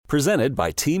Presented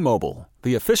by T-Mobile,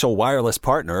 the official wireless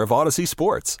partner of Odyssey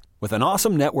Sports. With an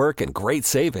awesome network and great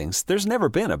savings, there's never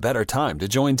been a better time to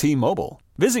join T-Mobile.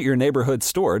 Visit your neighborhood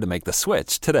store to make the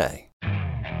switch today.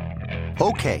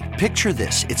 Okay, picture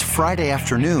this. It's Friday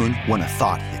afternoon when a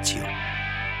thought hits you.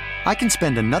 I can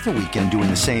spend another weekend doing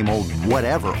the same old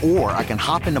whatever, or I can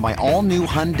hop into my all-new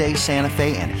Hyundai Santa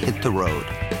Fe and hit the road.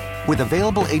 With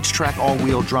available H-Track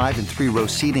all-wheel drive and 3-row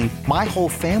seating, my whole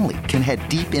family can head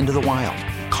deep into the wild.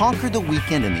 Conquer the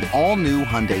weekend in the all-new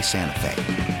Hyundai Santa Fe.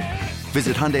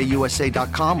 Visit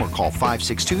HyundaiUSA.com or call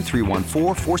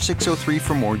 562-314-4603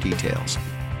 for more details.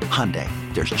 Hyundai,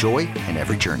 there's joy in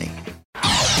every journey.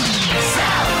 Sports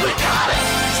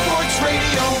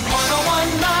Radio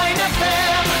 101.9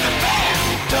 FM,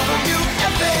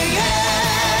 WFAN.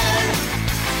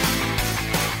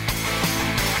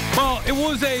 Well, it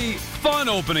was a fun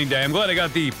opening day. I'm glad I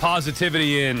got the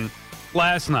positivity in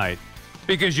last night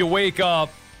because you wake up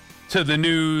to the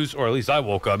news, or at least I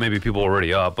woke up, maybe people were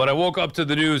already up, but I woke up to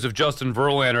the news of Justin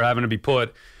Verlander having to be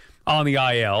put on the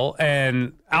IL,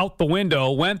 and out the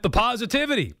window went the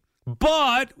positivity.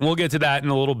 But we'll get to that in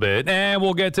a little bit, and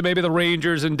we'll get to maybe the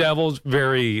Rangers and Devils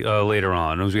very later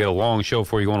on, as we got a long show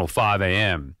for you going till 5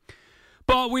 a.m.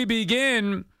 But we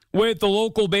begin with the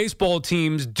local baseball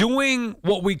teams doing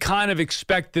what we kind of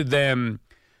expected them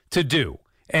to do.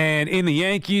 And in the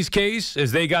Yankees' case,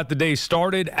 as they got the day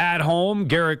started at home,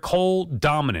 Garrett Cole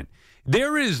dominant.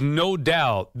 There is no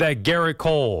doubt that Garrett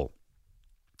Cole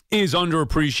is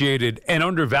underappreciated and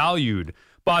undervalued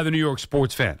by the New York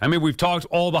sports fan. I mean, we've talked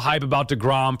all the hype about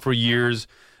DeGrom for years.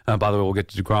 By the way, we'll get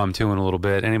to DeGrom, too, in a little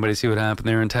bit. Anybody see what happened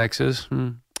there in Texas?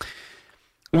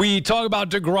 We talk about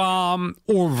DeGrom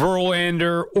or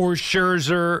Verlander or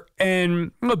Scherzer,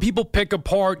 and people pick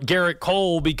apart Garrett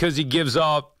Cole because he gives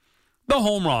up the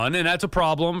home run, and that's a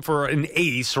problem for an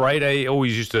ace, right? I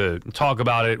always used to talk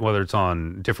about it, whether it's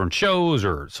on different shows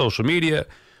or social media,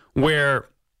 where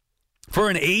for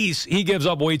an ace, he gives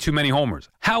up way too many homers.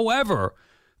 However,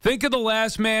 think of the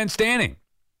last man standing.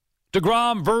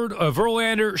 DeGrom,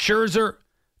 Verlander, Scherzer.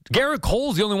 Garrett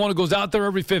Cole's the only one who goes out there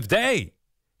every fifth day.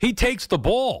 He takes the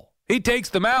ball. He takes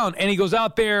the mound, and he goes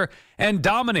out there and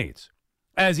dominates,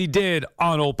 as he did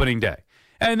on opening day.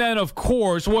 And then, of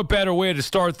course, what better way to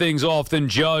start things off than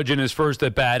Judge in his first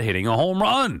at-bat hitting a home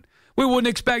run? We wouldn't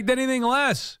expect anything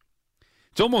less.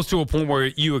 It's almost to a point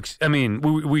where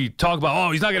we talk about,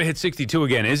 oh, he's not going to hit 62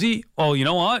 again, is he? Well, you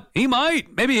know what? He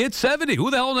might. Maybe hit 70. Who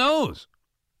the hell knows?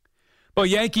 But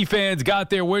Yankee fans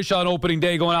got their wish on opening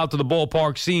day going out to the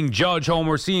ballpark, seeing Judge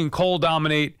homer, seeing Cole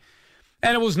dominate.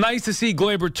 And it was nice to see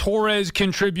Gleyber Torres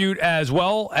contribute as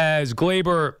well, as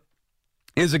Gleyber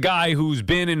is a guy who's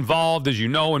been involved, as you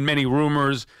know, in many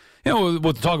rumors. You know,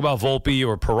 we'll talk about Volpe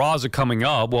or Peraza coming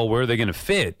up. Well, where are they going to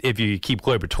fit if you keep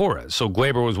Gleyber Torres? So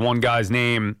Gleyber was one guy's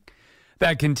name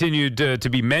that continued to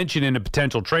be mentioned in the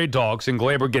potential trade talks, and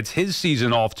Gleyber gets his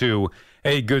season off to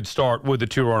a good start with the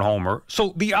 2-run homer.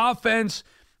 So the offense,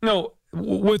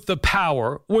 with the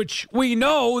power, which we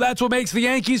know that's what makes the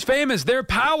Yankees famous, their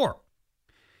power.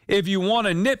 If you want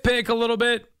to nitpick a little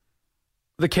bit,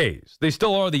 the K's. They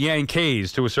still are the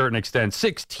Yankees to a certain extent.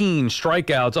 16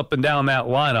 strikeouts up and down that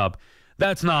lineup.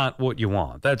 That's not what you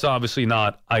want. That's obviously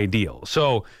not ideal.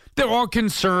 So there are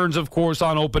concerns, of course,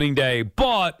 on opening day,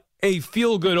 but a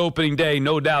feel-good opening day,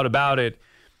 no doubt about it,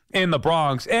 in the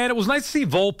Bronx. And it was nice to see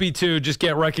Volpe, too, just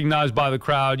get recognized by the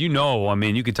crowd. You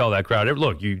can tell that crowd.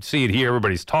 Look, you see it here.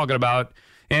 Everybody's talking about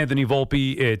Anthony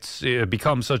Volpe. It's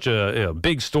become such a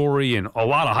big story and a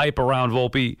lot of hype around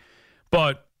Volpe.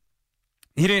 But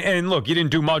he didn't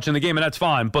do much in the game, and that's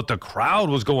fine. But the crowd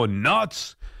was going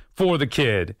nuts for the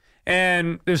kid.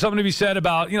 And there's something to be said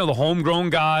about, the homegrown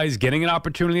guys getting an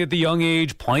opportunity at the young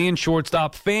age, playing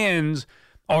shortstop. Fans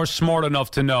are smart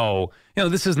enough to know,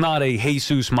 this is not a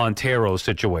Jesus Montero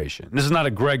situation. This is not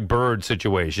a Greg Bird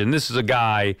situation. This is a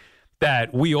guy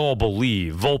that we all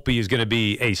believe Volpe is going to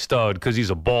be a stud because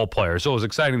he's a ball player. So it was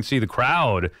exciting to see the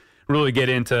crowd really get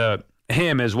into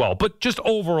him as well. But just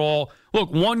overall,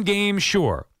 look, one game,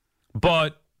 sure,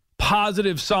 but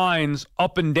positive signs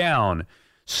up and down,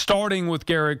 starting with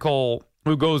Garrett Cole,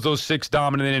 who goes those 6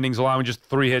 dominant innings, allowing just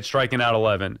 3 hits, striking out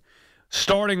 11.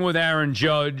 Starting with Aaron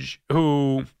Judge,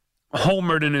 who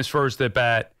homered in his first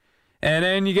at-bat. And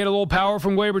then you get a little power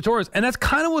from Gleyber Torres. And that's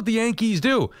kind of what the Yankees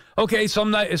do. Okay,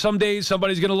 some days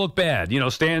somebody's going to look bad.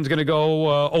 Stan's going to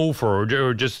go 0 for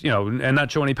or just, and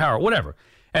not show any power, whatever.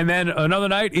 And then another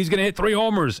night, he's going to hit 3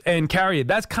 homers and carry it.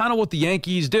 That's kind of what the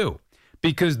Yankees do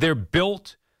because they're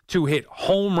built to hit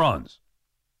home runs.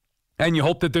 And you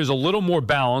hope that there's a little more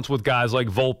balance with guys like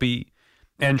Volpe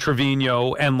and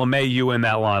Trevino and LeMahieu in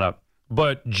that lineup.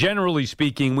 but generally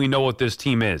speaking, we know what this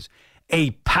team is.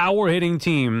 A power-hitting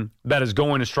team that is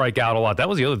going to strike out a lot. That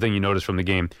was the other thing you noticed from the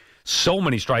game. So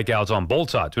many strikeouts on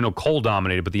both sides. We know Cole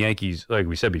dominated, but the Yankees, like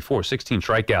we said before, 16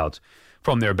 strikeouts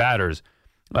from their batters.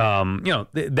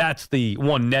 That's the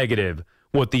one negative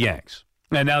with the Yanks.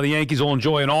 And now the Yankees will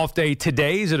enjoy an off day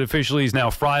today, as it officially is now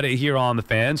Friday here on the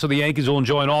Fan. So the Yankees will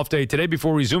enjoy an off day today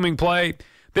before resuming play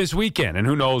this weekend. And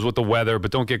who knows with the weather,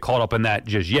 but don't get caught up in that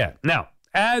just yet. Now,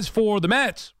 as for the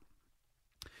Mets,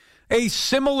 a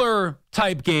similar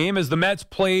type game as the Mets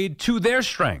played to their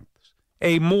strengths.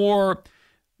 A more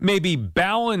maybe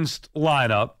balanced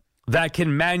lineup that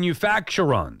can manufacture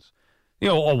runs.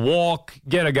 A walk,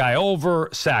 get a guy over,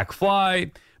 sac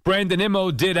fly. Brandon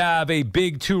Nimmo did have a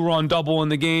big 2-run double in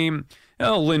the game.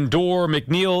 Lindor,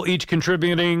 McNeil each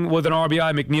contributing with an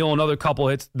RBI. McNeil another couple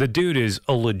hits. The dude is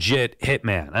a legit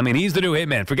hitman. I mean, he's the new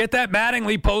hitman. Forget that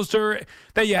Mattingly poster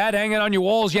that you had hanging on your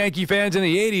walls, Yankee fans, in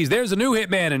the 80s. There's a new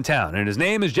hitman in town, and his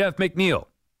name is Jeff McNeil.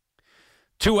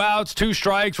 2 outs, 2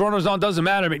 strikes, runners on, doesn't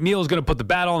matter. McNeil's going to put the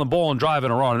bat on the ball and drive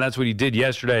in a run, and that's what he did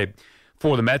yesterday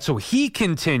for the Mets. So he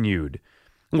continued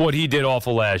what he did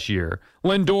awful last year.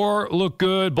 Lindor looked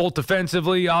good, both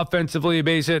defensively, offensively, a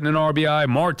base hit and an RBI.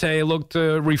 Marte looked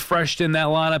refreshed in that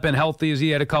lineup and healthy as he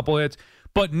had a couple hits.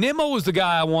 But Nimmo was the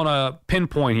guy I want to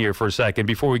pinpoint here for a second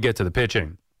before we get to the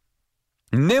pitching.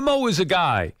 Nimmo is a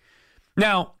guy.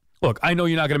 Now, look, I know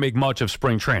you're not going to make much of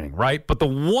spring training, right? But the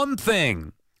one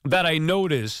thing that I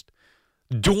noticed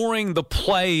during the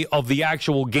play of the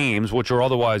actual games, which are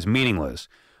otherwise meaningless,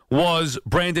 was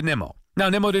Brandon Nimmo. Now,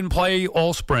 Nimmo didn't play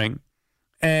all spring,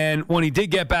 and when he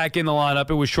did get back in the lineup,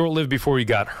 it was short-lived before he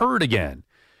got hurt again.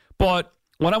 But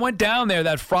when I went down there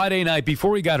that Friday night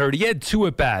before he got hurt, he had 2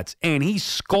 at-bats, and he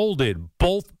scolded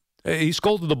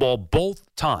the ball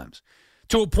both times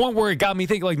to a point where it got me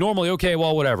thinking, like, normally, okay,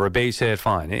 well, whatever, a base hit,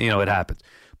 fine, it happens.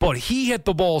 But he hit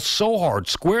the ball so hard,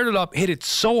 squared it up, hit it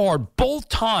so hard both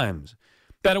times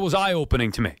that it was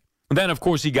eye-opening to me. And then, of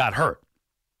course, he got hurt.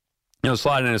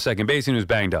 Sliding in a second base, and he was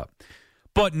banged up.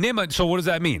 But Nimmo, so what does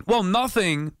that mean? Well,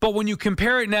 nothing, but when you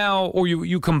compare it now, or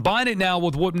you combine it now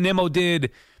with what Nimmo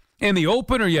did in the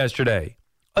opener yesterday,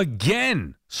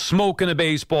 again, smoking a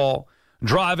baseball,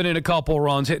 driving in a couple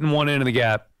runs, hitting one end of the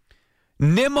gap,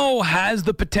 Nimmo has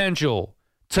the potential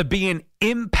to be an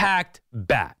impact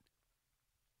bat.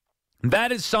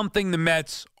 That is something the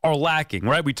Mets are lacking,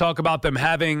 right? We talk about them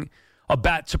having a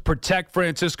bat to protect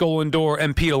Francisco Lindor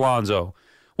and Pete Alonso.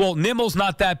 Well, Nimmo's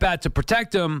not that bat to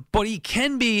protect him, but he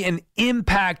can be an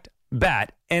impact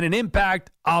bat and an impact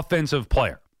offensive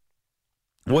player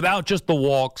without just the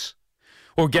walks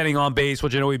or getting on base,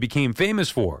 which I know he became famous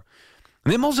for.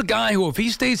 Nimmo's a guy who, if he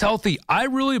stays healthy, I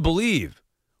really believe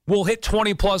will hit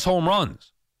 20-plus home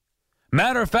runs.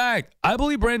 Matter of fact, I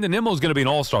believe Brandon Nimmo is going to be an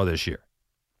all-star this year.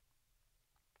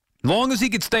 As long as he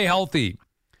could stay healthy,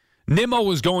 Nimmo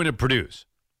is going to produce.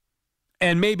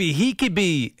 And maybe he could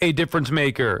be a difference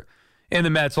maker in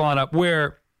the Mets lineup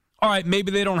where, all right,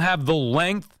 maybe they don't have the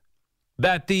length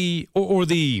that the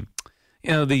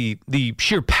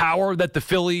sheer power that the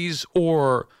Phillies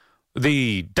or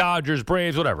the Dodgers,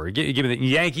 Braves, whatever, give me the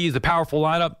Yankees, the powerful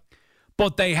lineup,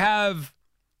 but they have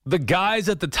the guys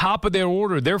at the top of their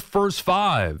order, their first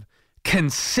 5,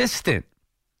 consistent.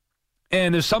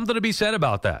 And there's something to be said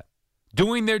about that.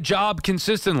 Doing their job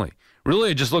consistently.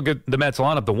 Really, just look at the Mets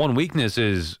lineup. The one weakness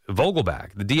is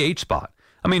Vogelback, the DH spot.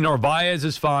 I mean, Narvaez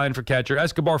is fine for catcher.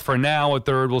 Escobar for now at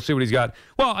third. We'll see what he's got.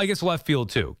 Well, I guess left field,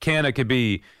 too. Canna could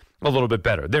be a little bit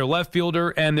better. Their left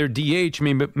fielder and their DH,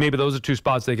 maybe those are 2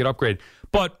 spots they could upgrade.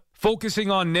 But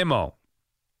focusing on Nimmo,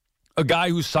 a guy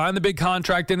who signed the big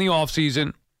contract in the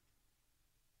offseason,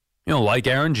 like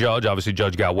Aaron Judge. Obviously,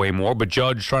 Judge got way more, but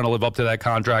Judge trying to live up to that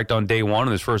contract on day 1.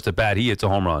 In his first at-bat, he hits a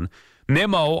home run.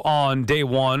 Nimmo on day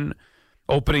 1,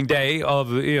 opening day of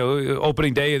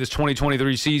this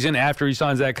 2023 season after he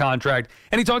signs that contract.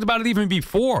 And he talked about it even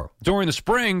before, during the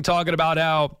spring, talking about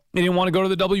how he didn't want to go to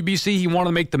the WBC. He wanted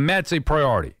to make the Mets a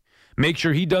priority. Make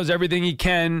sure he does everything he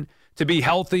can to be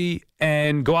healthy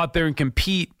and go out there and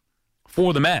compete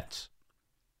for the Mets.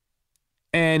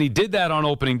 And he did that on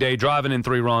opening day, driving in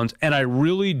 3 runs. And I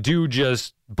really do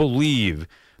just believe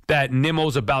that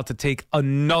Nimmo's about to take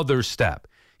another step.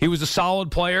 He was a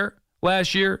solid player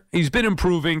last year. He's been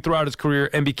improving throughout his career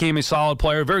and became a solid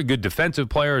player, very good defensive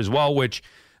player as well, which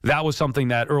that was something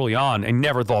that early on I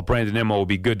never thought Brandon Nimmo would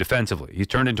be good defensively. He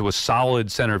turned into a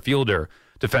solid center fielder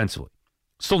defensively.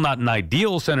 Still not an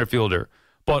ideal center fielder,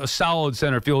 but a solid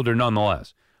center fielder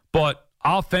nonetheless. But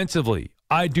offensively,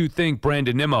 I do think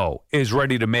Brandon Nimmo is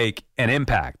ready to make an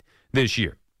impact this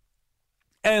year.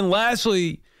 And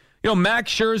lastly,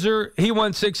 Max Scherzer, he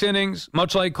went 6 innings,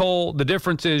 much like Cole. The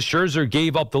difference is Scherzer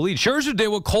gave up the lead. Scherzer did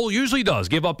what Cole usually does,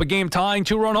 give up a game-tying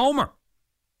 2-run homer.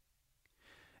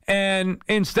 And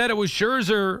instead it was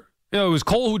Scherzer, it was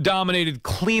Cole who dominated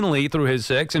cleanly through his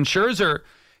 6, and Scherzer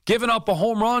giving up a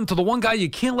home run to the one guy you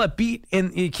can't let beat you in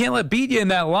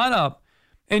that lineup,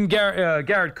 in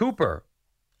Garrett Cooper.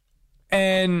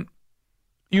 And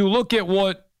you look at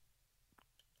what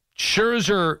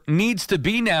Scherzer needs to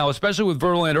be now, especially with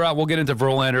Verlander out. We'll get into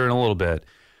Verlander in a little bit.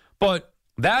 But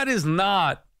that is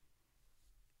not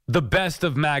the best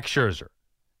of Max Scherzer.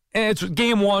 And it's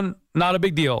game 1, not a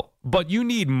big deal. But you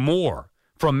need more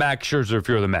from Max Scherzer if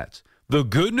you're the Mets. The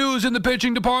good news in the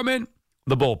pitching department,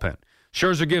 the bullpen.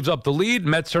 Scherzer gives up the lead.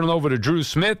 Mets turn it over to Drew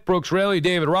Smith, Brooks Raley,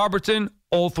 David Robertson.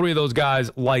 All 3 of those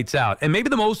guys lights out. And maybe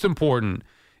the most important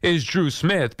is Drew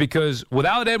Smith, because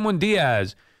without Edwin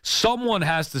Diaz, someone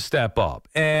has to step up.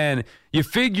 And you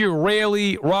figure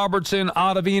Raley, Robertson,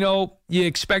 Ottavino, you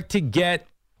expect to get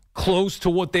close to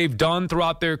what they've done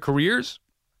throughout their careers.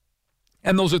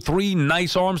 And those are 3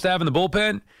 nice arms to have in the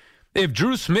bullpen. If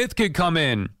Drew Smith could come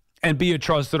in and be a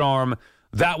trusted arm,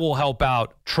 that will help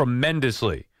out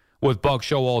tremendously with Buck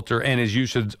Showalter and his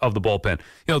usage of the bullpen.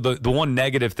 The one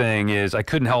negative thing is I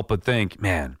couldn't help but think,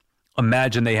 man,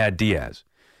 imagine they had Diaz.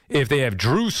 If they have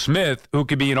Drew Smith, who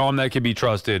could be an arm that could be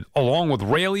trusted, along with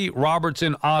Raley,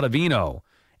 Robertson, Ottavino,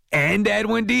 and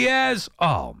Edwin Diaz,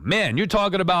 oh, man, you're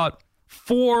talking about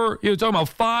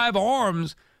 5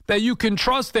 arms that you can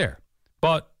trust there.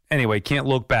 But anyway, can't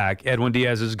look back. Edwin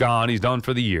Diaz is gone. He's done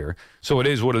for the year. So it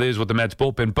is what it is with the Mets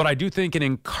bullpen. But I do think an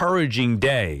encouraging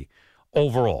day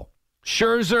overall.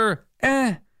 Scherzer,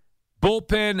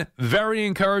 bullpen, very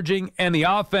encouraging. And the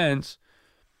offense,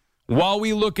 while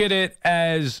we look at it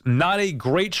as not a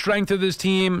great strength of this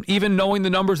team, even knowing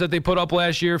the numbers that they put up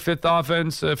last year, fifth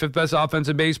best offense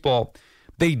in baseball,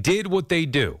 they did what they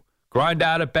do. Grind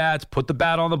out at bats, put the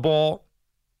bat on the ball.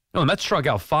 The Mets struck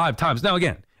out 5 times. Now,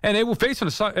 again, and they were facing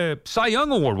a Cy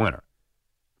Young Award winner.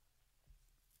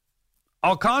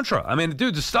 Alcantara. I mean, the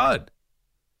dude's a stud.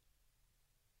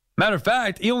 Matter of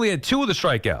fact, he only had 2 of the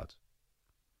strikeouts.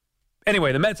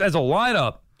 Anyway, the Mets, as a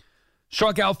lineup,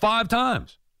 struck out 5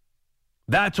 times.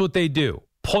 That's what they do.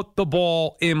 Put the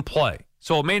ball in play.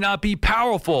 So it may not be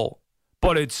powerful,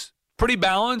 but it's pretty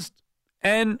balanced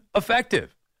and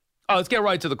effective. Let's get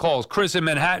right to the calls. Chris in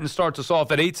Manhattan starts us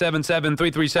off at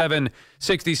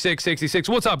 877-337-6666.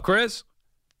 What's up, Chris?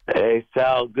 Hey,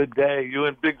 Sal. Good day. You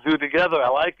and Big Zoo together. I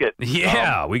like it.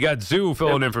 Yeah, we got Zoo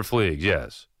filling in for Fleegs,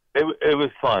 yes. It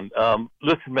was fun.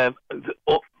 Listen, man,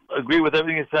 agree with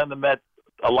everything you said on the Mets.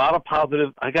 A lot of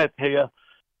positives. I got to tell you,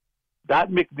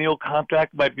 that McNeil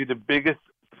contract might be the biggest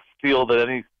steal that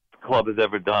any club has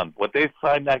ever done. What they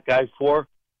signed that guy for,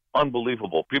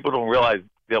 unbelievable. People don't realize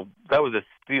that was a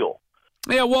steal.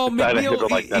 Yeah, well,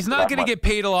 McNeil, he's not going to get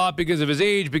paid a lot because of his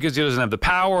age, because he doesn't have the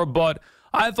power, but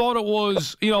I thought it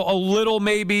was, a little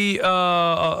maybe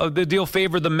the deal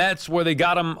favored the Mets where they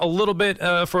got him a little bit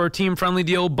for a team-friendly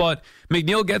deal, but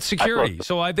McNeil gets security.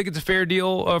 So I think it's a fair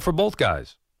deal for both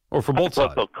guys, or for both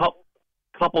sides. So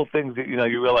couple things that,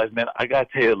 you realize, man, I got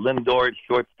to tell you, Lindor at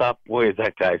shortstop, boy, is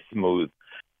that guy smooth.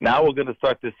 Now we're going to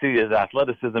start to see his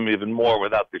athleticism even more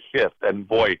without the shift. And,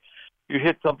 boy, you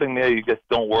hit something there, you just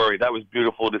don't worry. That was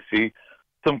beautiful to see.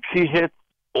 Some key hits,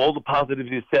 all the positives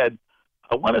you said.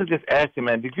 I wanted to just ask you,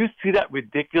 man, did you see that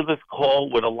ridiculous call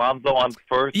with Alonso on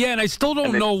first? Yeah, and I still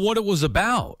don't know what it was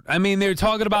about. I mean, they're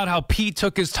talking about how Pete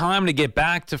took his time to get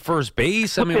back to first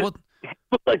base. I mean, what? It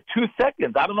took like 2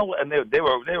 seconds. I don't know, and they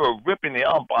were ripping the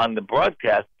ump on the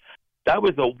broadcast. That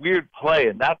was a weird play,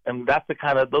 and that's those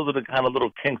are the kind of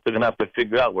little kinks they're gonna have to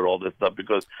figure out with all this stuff,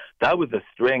 because that was a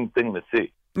strange thing to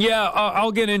see. Yeah,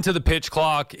 I'll get into the pitch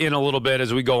clock in a little bit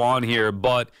as we go on here,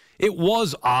 but it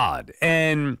was odd.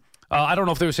 And I don't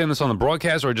know if they were saying this on the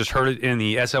broadcast or I just heard it in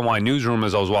the SNY newsroom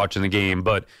as I was watching the game,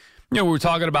 but we were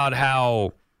talking about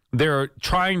how they're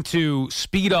trying to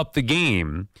speed up the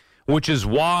game, which is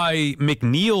why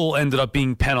McNeil ended up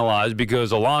being penalized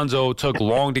because Alonso took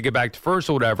long to get back to first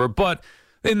or whatever. But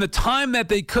in the time that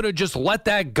they could have just let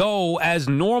that go as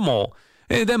normal,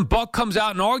 and then Buck comes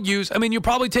out and argues, I mean, you're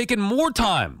probably taking more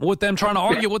time with them trying to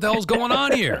argue what the hell's going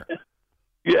on here.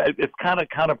 Yeah, it's kind of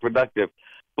counterproductive.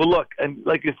 But look, and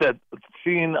like you said,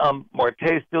 seeing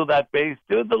Marte steal that base,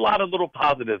 there's a lot of little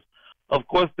positives. Of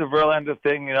course, the Verlander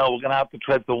thing, we're going to have to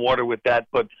tread some water with that.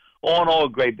 But all in all, a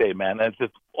great day, man. It's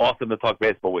just awesome to talk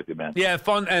baseball with you, man. Yeah,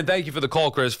 fun, and thank you for the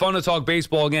call, Chris. Fun to talk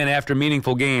baseball again after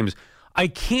meaningful games. I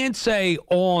can't say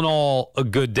all in all a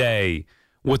good day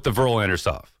with the Verlander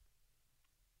stuff,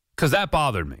 because that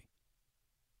bothered me.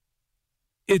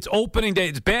 It's opening day.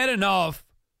 It's bad enough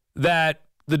that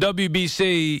the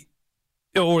WBC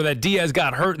or that Diaz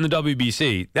got hurt in the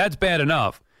WBC. That's bad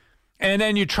enough. And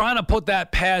then you're trying to put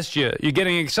that past you. You're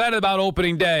getting excited about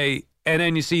opening day, and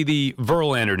then you see the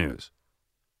Verlander news.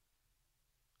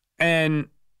 And,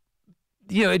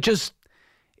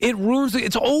 it ruins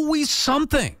it's always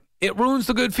something. It ruins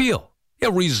the good feel. Yeah,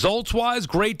 results-wise,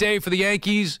 great day for the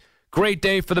Yankees, great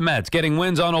day for the Mets, getting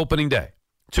wins on opening day.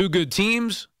 Two good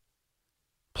teams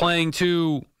playing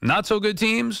two not-so-good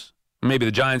teams. Maybe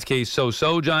the Giants case,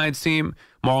 so-so Giants team.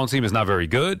 Marlins team is not very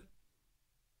good.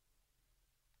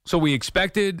 So we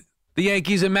expected the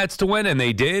Yankees and Mets to win, and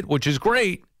they did, which is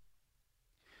great.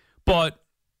 But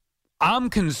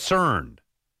I'm concerned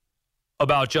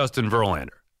about Justin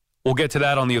Verlander. We'll get to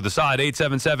that on the other side.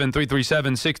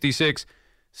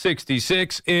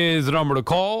 877-337-6666 is the number to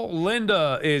call.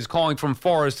 Linda is calling from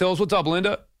Forest Hills. What's up,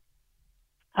 Linda?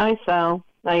 Hi, Sal.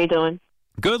 How you doing?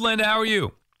 Good, Linda. How are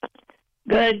you?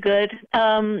 Good, good.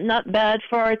 Not bad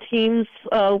for our teams.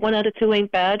 1 out of 2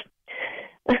 ain't bad.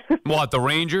 What, the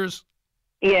Rangers?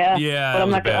 Yeah. Yeah, but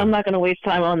I'm not going to waste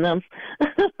time on them.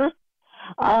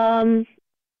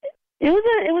 It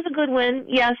was a good win.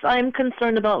 Yes, I'm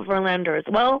concerned about Verlander as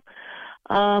well.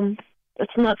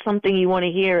 It's not something you want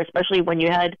to hear, especially when you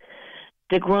had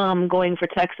DeGrom going for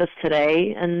Texas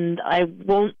today. And I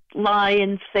won't lie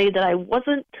and say that I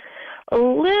wasn't a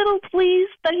little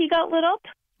pleased that he got lit up.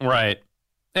 Right.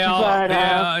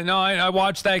 Yeah, no, I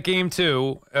watched that game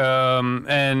too.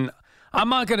 And I'm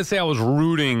not going to say I was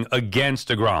rooting against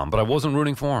DeGrom, but I wasn't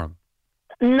rooting for him.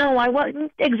 No, I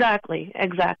wasn't. Exactly.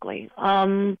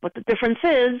 But the difference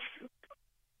is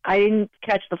I didn't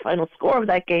catch the final score of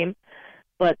that game,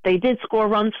 but they did score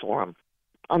runs for him,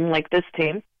 unlike this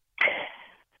team.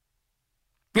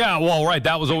 Yeah, well, right.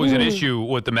 That was always an issue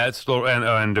with the Mets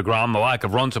and DeGrom, the lack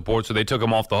of run support, so they took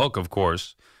him off the hook, of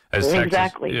course. As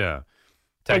Exactly.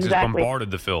 Texas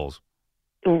bombarded the Phils.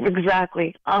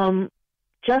 Exactly.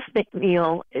 Jeff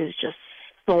McNeil is just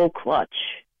so clutch.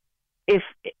 If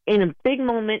in a big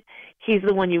moment, he's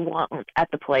the one you want at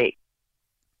the plate.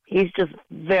 He's just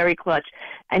very clutch.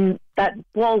 And that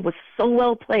ball was so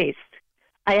well placed.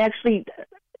 I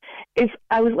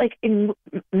was like in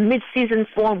mid-season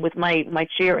form with my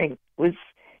cheering. It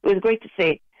was great to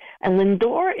see. And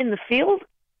Lindor in the field,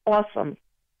 awesome.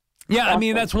 Yeah, awesome. I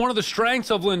mean, that's one of the strengths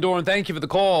of Lindor, and thank you for the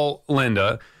call,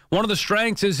 Linda. One of the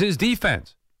strengths is his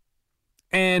defense.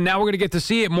 And now we're going to get to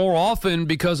see it more often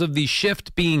because of the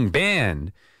shift being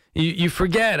banned. You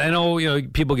forget. I know,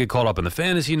 people get caught up in the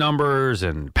fantasy numbers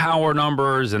and power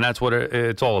numbers, and that's what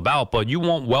it's all about. But you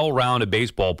want well-rounded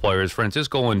baseball players.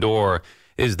 Francisco Lindor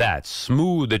is that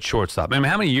smooth at shortstop. I mean,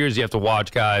 how many years do you have to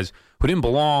watch guys who didn't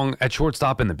belong at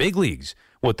shortstop in the big leagues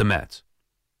with the Mets?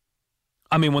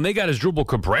 I mean, when they got Asdrubal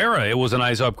Cabrera, it was a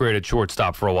nice upgrade at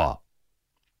shortstop for a while.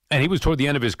 And he was toward the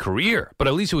end of his career, but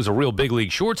at least it was a real big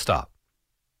league shortstop.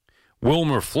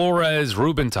 Wilmer Flores,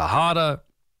 Ruben Tejada.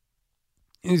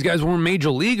 These guys weren't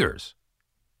major leaguers.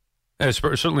 And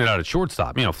certainly not at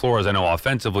shortstop. Flores, I know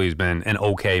offensively has been an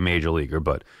okay major leaguer,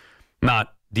 but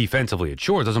not defensively at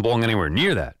short. Doesn't belong anywhere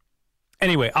near that.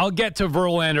 Anyway, I'll get to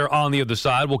Verlander on the other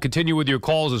side. We'll continue with your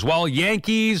calls as well.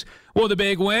 Yankees with a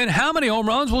big win. How many home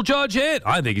runs will Judge hit?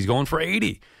 I think he's going for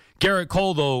 80. Garrett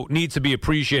Cole, though, needs to be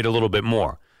appreciated a little bit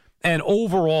more. And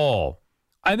overall,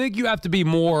 I think you have to be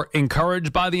more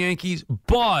encouraged by the Yankees,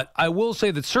 but I will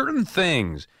say that certain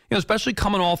things, especially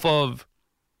coming off of,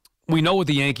 we know what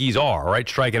the Yankees are, right?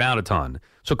 Striking out a ton.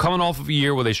 So coming off of a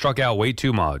year where they struck out way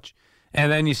too much,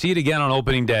 and then you see it again on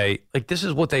opening day, like this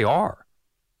is what they are.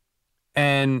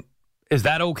 And is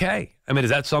that okay? I mean, is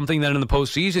that something that in the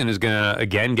postseason is going to,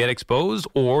 again, get exposed,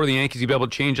 or the Yankees will be able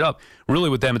to change up? Really,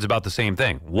 with them, it's about the same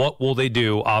thing. What will they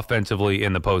do offensively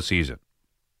in the postseason?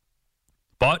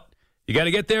 But you got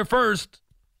to get there first.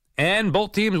 And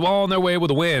both teams well on their way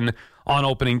with a win on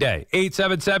opening day.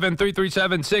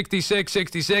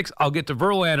 877-337-6666. I'll get to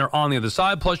Verlander on the other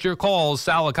side, plus your calls,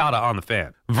 Salicata on the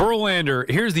Fan. Verlander,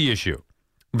 here's the issue.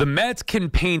 The Mets can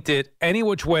paint it any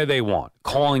which way they want,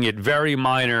 calling it very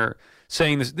minor,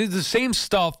 saying this is the same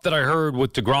stuff that I heard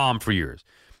with DeGrom for years.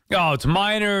 Oh, it's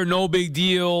minor, no big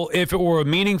deal. If it were a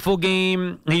meaningful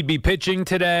game, he'd be pitching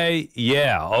today.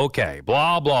 Yeah, okay.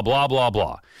 Blah, blah, blah, blah,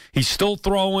 blah. He's still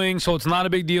throwing, so it's not a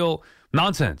big deal.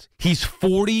 Nonsense. He's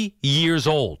 40 years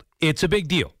old. It's a big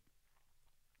deal.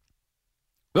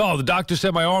 Oh, the doctor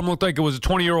said my arm looked like it was a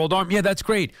 20-year-old arm. Yeah, that's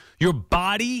great. Your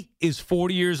body is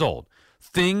 40 years old.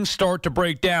 Things start to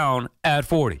break down at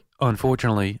 40.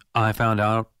 Unfortunately, I found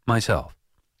out myself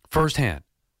firsthand.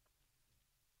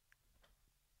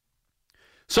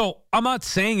 So I'm not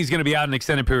saying he's going to be out an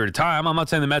extended period of time. I'm not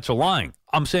saying the Mets are lying.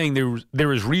 I'm saying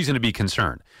there is reason to be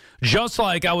concerned. Just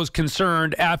like I was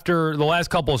concerned after the last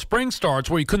couple of spring starts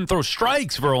where he couldn't throw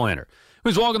strikes, Verlander. He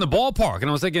was walking the ballpark, and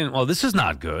I was thinking, well, this is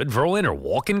not good. Verlander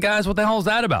walking guys, what the hell is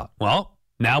that about? Well,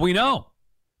 now we know.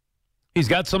 He's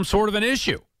got some sort of an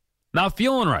issue. Not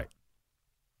feeling right.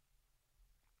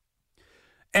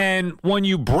 And when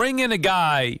you bring in a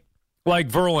guy like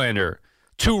Verlander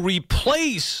to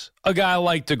replace a guy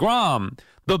like DeGrom,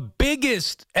 the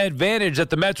biggest advantage that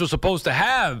the Mets were supposed to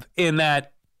have in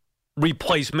that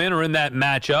replacement or in that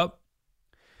matchup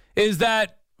is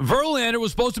that Verlander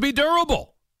was supposed to be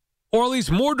durable, or at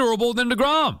least more durable than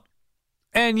DeGrom.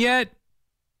 And yet,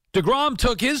 DeGrom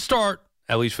took his start,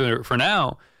 at least for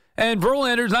now, and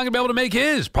Verlander's not going to be able to make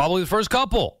his, probably the first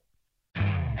couple.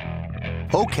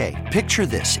 Okay, picture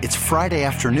this. It's Friday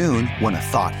afternoon when a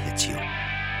thought hits you.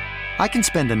 I can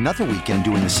spend another weekend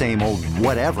doing the same old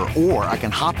whatever, or I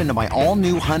can hop into my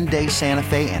all-new Hyundai Santa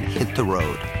Fe and hit the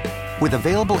road. With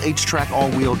available H-Track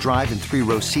all-wheel drive and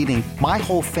 3-row seating, my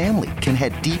whole family can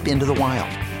head deep into the wild.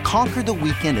 Conquer the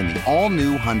weekend in the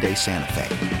all-new Hyundai Santa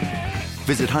Fe.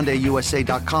 Visit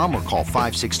HyundaiUSA.com or call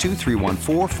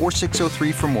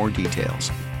 562-314-4603 for more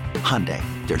details. Hyundai,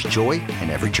 there's joy in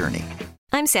every journey.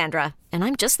 I'm Sandra, and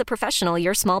I'm just the professional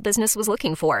your small business was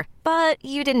looking for. But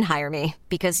you didn't hire me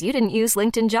because you didn't use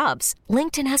LinkedIn Jobs.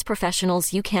 LinkedIn has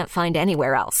professionals you can't find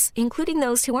anywhere else, including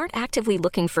those who aren't actively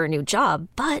looking for a new job,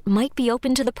 but might be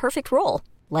open to the perfect role,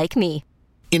 like me.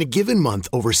 In a given month,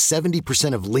 over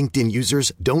 70% of LinkedIn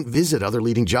users don't visit other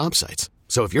leading job sites.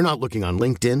 So if you're not looking on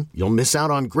LinkedIn, you'll miss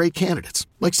out on great candidates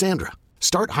like Sandra.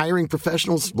 Start hiring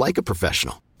professionals like a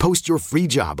professional. Post your free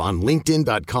job on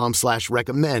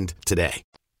linkedin.com/recommend today.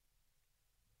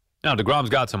 Now, DeGrom's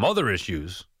got some other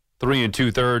issues. 3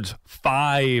 2/3,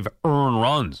 5 earned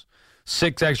runs,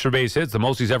 6 extra base hits, the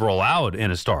most he's ever allowed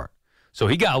in a start. So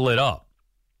he got lit up.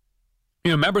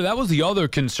 Remember, that was the other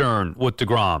concern with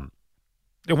DeGrom.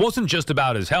 It wasn't just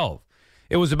about his health.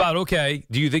 It was about, okay,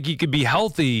 do you think he could be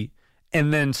healthy?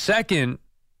 And then second,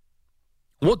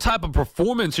 what type of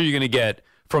performance are you going to get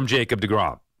from Jacob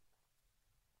DeGrom?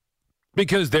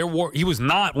 Because he was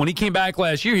not, when he came back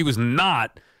last year, he was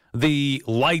not the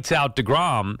lights-out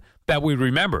DeGrom that we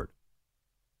remembered.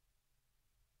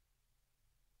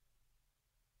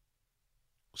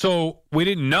 So we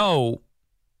didn't know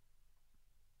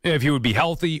if he would be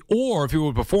healthy or if he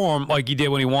would perform like he did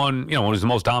when he won, when he was the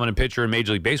most dominant pitcher in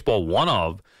Major League Baseball, one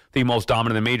of the most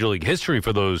dominant in Major League history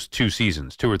for those 2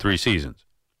 or 3 seasons.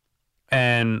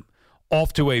 And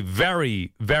off to a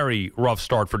very, very rough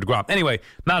start for DeGrom. Anyway,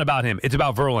 not about him. It's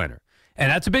about Verlander.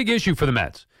 And that's a big issue for the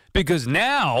Mets because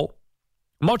now,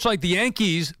 much like the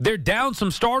Yankees, they're down some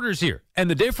starters here. And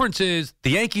the difference is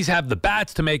the Yankees have the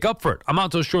bats to make up for it. I'm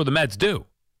not so sure the Mets do.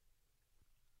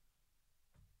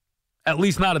 At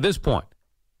least not at this point.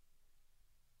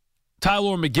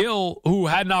 Tyler McGill, who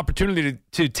had an opportunity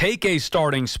to take a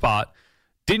starting spot,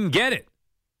 didn't get it.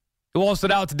 He lost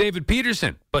it out to David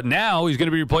Peterson, but now he's going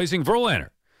to be replacing Verlander.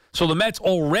 So the Mets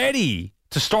already,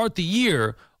 to start the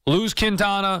year, lose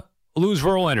Quintana, lose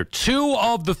Verlander. 2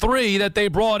 of the 3 that they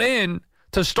brought in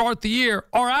to start the year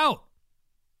are out.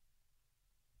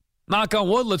 Knock on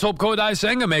wood, let's hope Kodai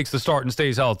Senga makes the start and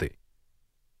stays healthy.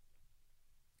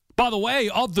 By the way,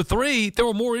 of the 3, there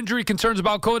were more injury concerns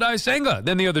about Kodai Senga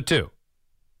than the other 2.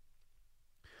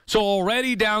 So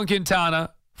already down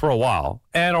Quintana for a while,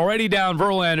 and already down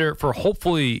Verlander for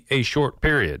hopefully a short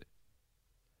period.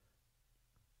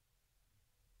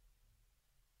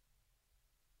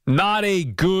 Not a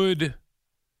good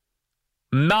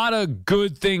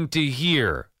thing to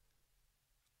hear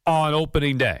on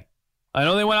opening day. I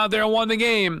know they went out there and won the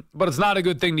game, but it's not a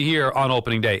good thing to hear on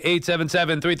opening day.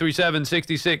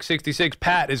 877-337-6666.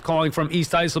 Pat is calling from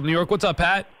East Islip, New York. What's up,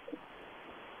 Pat?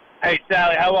 Hey,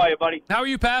 Sally. How are you, buddy? How are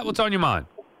you, Pat? What's on your mind?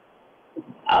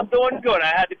 I'm doing good. I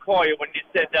had to call you when you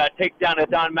said take down a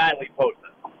Don Mattingly poster.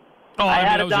 Oh, I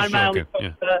had a Don Mattingly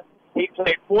poster. Yeah. He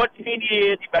played 14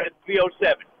 years. He batted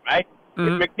 307, right?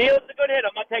 Mm-hmm. If McNeil's a good hitter,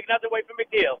 I'm not taking nothing away from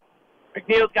McNeil.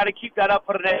 McNeil's got to keep that up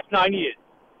for the next 9 years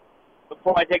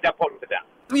before I take that poster down.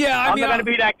 Yeah, I'm not going to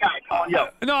be that guy.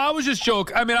 No, I was just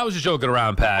joking. I was just joking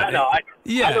around, Pat. I know. I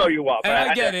know you are. And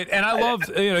I get it. And I loved,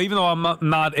 even though I'm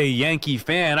not a Yankee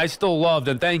fan, I still loved,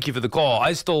 and thank you for the call,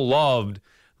 I still loved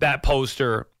that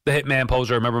poster, the Hitman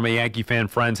poster. I remember my Yankee fan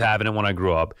friends having it when I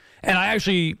grew up. And I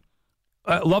actually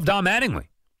loved Don Mattingly,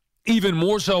 even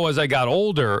more so as I got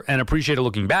older and appreciated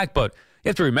looking back. But you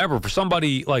have to remember, for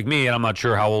somebody like me, and I'm not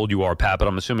sure how old you are, Pat, but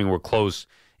I'm assuming we're close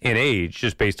in age,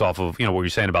 just based off of what you're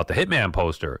saying about the Hitman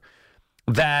poster,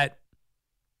 that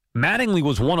Mattingly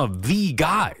was one of the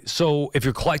guys. So if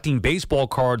you're collecting baseball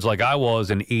cards like I was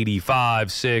in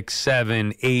 85, 6,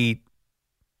 7, 8,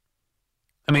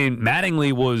 I mean,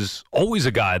 Mattingly was always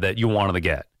a guy that you wanted to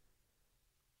get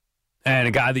and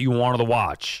a guy that you wanted to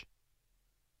watch.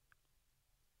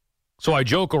 So I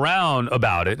joke around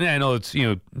about it, and I know it's,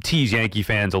 tease Yankee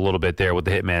fans a little bit there with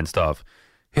the hitman stuff.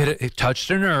 It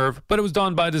touched a nerve, but it was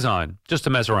done by design, just to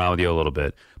mess around with you a little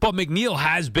bit. But McNeil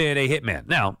has been a hitman.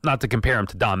 Now, not to compare him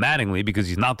to Don Mattingly, because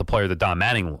he's not the player that Don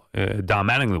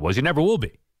Mattingly was. He never will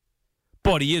be.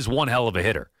 But he is one hell of a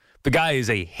hitter. The guy is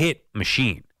a hit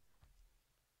machine.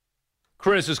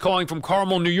 Chris is calling from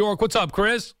Carmel, New York. What's up,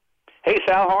 Chris? Hey,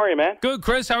 Sal. How are you, man? Good,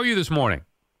 Chris. How are you this morning?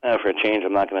 For a change,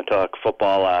 I'm not going to talk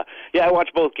football. I watch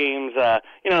both games.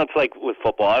 It's like with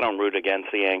football. I don't root against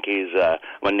the Yankees. I'm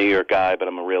a New York guy, but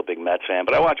I'm a real big Mets fan.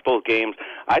 But I watch both games.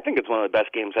 I think it's one of the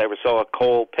best games I ever saw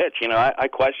Cole pitch. I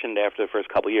questioned after the first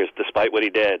couple of years, despite what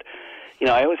he did.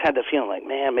 I always had the feeling like,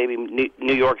 man, maybe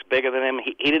New York's bigger than him.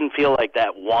 He didn't feel like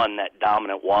that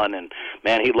dominant one, and,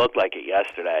 man, he looked like it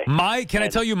yesterday. Can I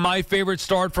tell you my favorite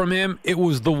start from him? It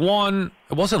was the one,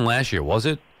 it wasn't last year, was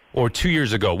it? Or 2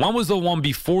 years ago. When was the one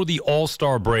before the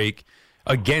All-Star break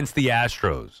against the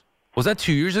Astros? Was that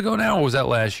 2 years ago now, or was that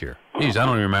last year? Jeez, I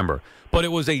don't even remember. But it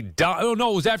was it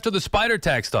was after the spider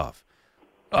tag stuff.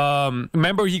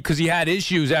 Remember, because he had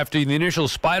issues after the initial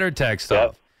spider tag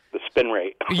stuff. Yep, the spin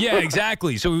rate. Yeah,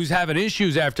 exactly. So he was having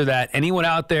issues after that, and he went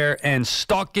out there and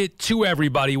stuck it to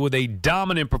everybody with a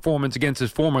dominant performance against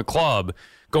his former club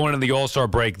going into the All-Star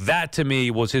break. That, to me,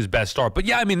 was his best start. But,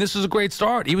 yeah, I mean, this is a great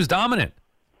start. He was dominant.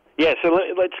 Yeah, so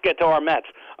let's get to our Mets.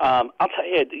 I'll tell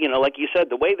you, like you said,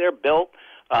 the way they're built,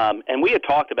 and we had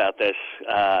talked about this,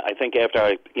 I think after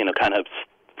I, kind of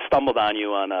stumbled on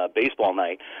you on baseball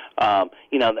night. I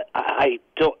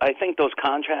think those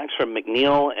contracts from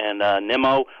McNeil and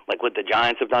Nimmo, like what the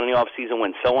Giants have done in the offseason,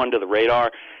 went so under the radar.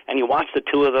 And you watch the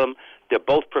two of them. They're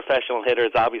both professional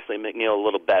hitters. Obviously, McNeil a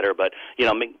little better, but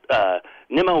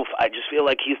Nimmo, I just feel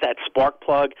like he's that spark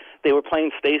plug. They were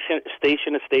playing station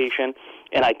to station,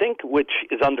 and I think, which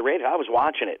is underrated, I was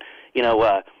watching it.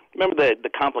 Remember the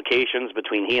complications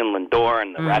between he and Lindor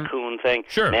and the raccoon thing?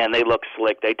 Sure. Man, they look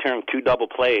slick. They turned 2 double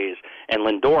plays, and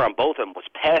Lindor on both of them was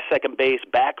past second base,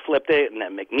 backflipped it, and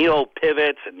then McNeil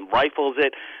pivots and rifles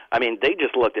it. I mean, they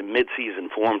just looked in midseason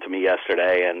form to me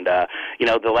yesterday, and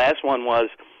the last one was.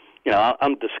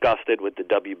 I'm disgusted with the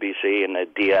WBC and the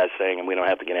Diaz thing, and we don't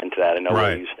have to get into that. I know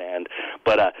where you stand.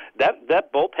 But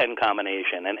that bullpen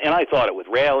combination, and I thought it with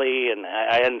Raley, and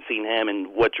I hadn't seen him and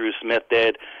what Drew Smith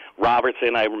did.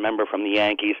 Robertson, I remember from the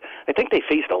Yankees. I think they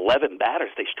faced 11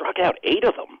 batters. They struck out 8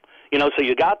 of them. So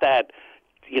you got that,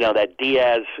 that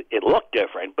Diaz, it looked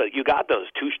different, but you got those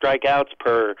 2 strikeouts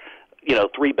per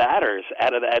 3 batters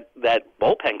out of that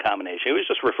bullpen combination. It was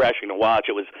just refreshing to watch.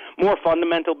 It was more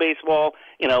fundamental baseball.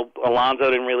 Alonso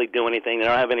didn't really do anything. They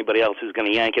don't have anybody else who's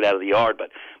going to yank it out of the yard.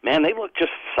 But, man, they looked just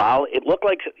solid. It looked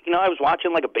like, I was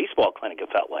watching like a baseball clinic, it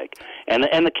felt like. And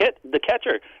the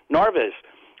catcher, Narvaez,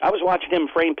 I was watching him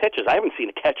frame pitches. I haven't seen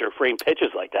a catcher frame pitches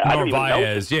like that.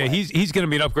 Narvaez, yeah, he's going to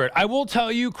be an upgrade. I will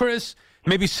tell you, Chris,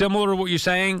 maybe similar to what you're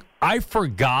saying, I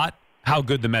forgot how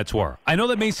good the Mets were. I know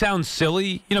that may sound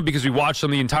silly, because we watched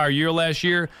them the entire year last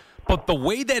year, but the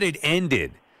way that it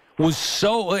ended was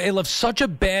it left such a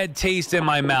bad taste in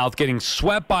my mouth, getting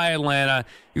swept by Atlanta,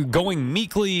 going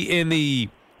meekly in the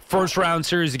first-round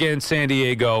series against San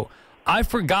Diego. I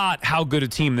forgot how good a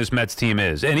team this Mets team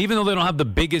is. And even though they don't have the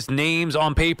biggest names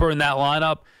on paper in that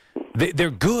lineup,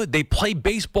 they're good. They play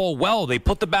baseball well. They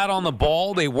put the bat on the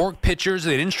ball. They work pitchers.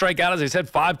 They didn't strike out, as I said,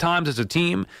 5 times as a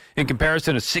team in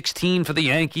comparison to 16 for the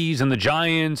Yankees and the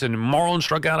Giants, and Marlins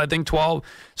struck out, I think, 12.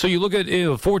 So you look at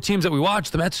the 4 teams that we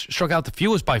watched, the Mets struck out the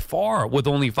fewest by far with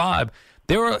only 5.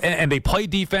 And they play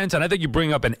defense, and I think you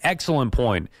bring up an excellent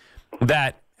point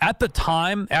that at the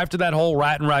time, after that whole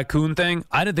rat and raccoon thing,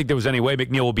 I didn't think there was any way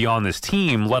McNeil would be on this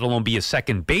team, let alone be a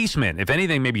second baseman. If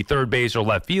anything, maybe third base or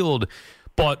left field.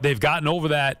 But they've gotten over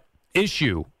that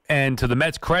issue, and to the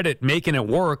Mets' credit, making it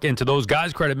work, and to those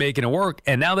guys' credit, making it work,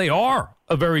 and now they are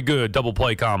a very good double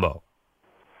play combo.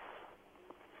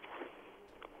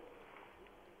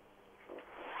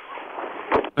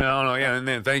 No, yeah, and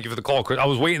then thank you for the call, Chris. I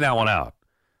was waiting that one out.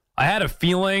 I had a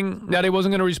feeling that he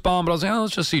wasn't going to respond, but I was like,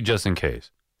 let's just see just in case.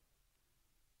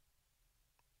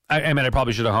 I mean, I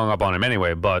probably should have hung up on him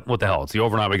anyway, but what the hell? It's the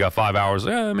overnight. We got 5 hours.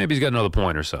 Maybe he's got another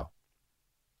point or so.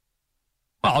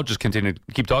 Well, I'll just continue to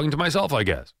keep talking to myself, I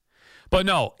guess. But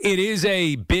no, it is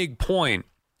a big point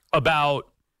about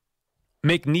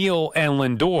McNeil and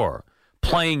Lindor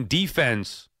playing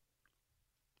defense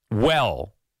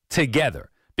well together.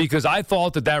 because I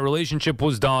thought that relationship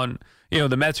was done.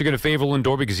 The Mets are going to favor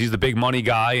Lindor because he's the big money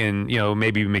guy, and,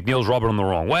 maybe McNeil's rubbing him the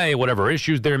wrong way, whatever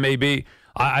issues there may be.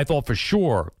 I thought for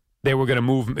sure they were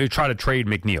going to try to trade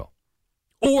McNeil,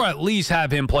 or at least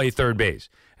have him play third base.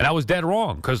 And I was dead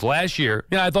wrong, because last year,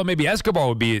 I thought maybe Escobar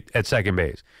would be at second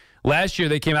base. Last year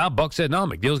they came out, Buck said, no,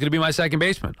 McNeil's going to be my second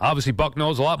baseman. Obviously, Buck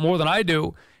knows a lot more than I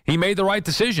do. He made the right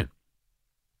decision.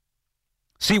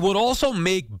 See, what also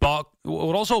makes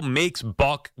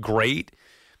Buck great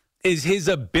is his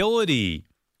ability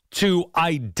to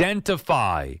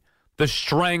identify the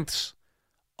strengths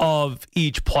of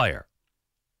each player.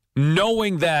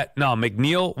 Knowing that,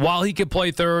 McNeil, while he could play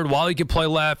third, while he could play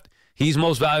left, he's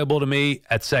most valuable to me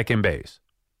at second base.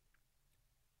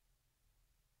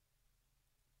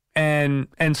 And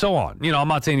so on. I'm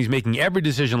not saying he's making every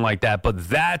decision like that, but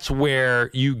that's where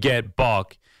you get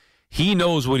Buck. He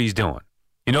knows what he's doing.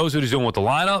 He knows what he's doing with the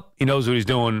lineup. He knows what he's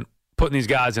doing putting these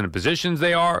guys in the positions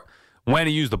they are. When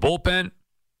he used the bullpen,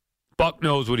 Buck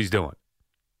knows what he's doing.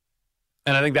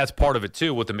 And I think that's part of it,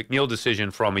 too, with the McNeil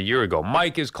decision from a year ago.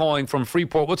 Mike is calling from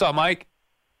Freeport. What's up, Mike?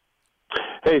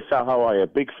 Hey, Sal, how are you?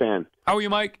 Big fan. How are you,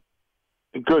 Mike?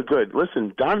 Good.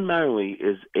 Listen, Don Mattingly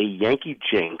is a Yankee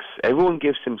jinx. Everyone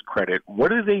gives him credit. What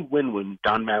did they win when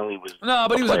Don Mattingly was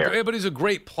but he's a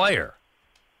great player.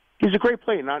 He's a great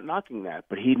player, not knocking that,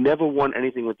 but he never won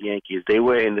anything with the Yankees. They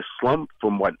were in the slump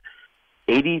from,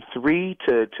 83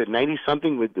 to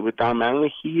 90-something with Don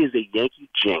Mattingly. He is a Yankee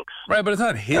jinx. Right, but it's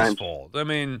not his fault. I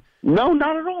mean... No,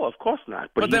 not at all. Of course not.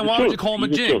 But then why would you call him a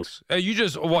jinx? Why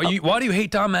do you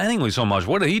hate Don Mattingly so much?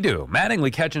 What did he do?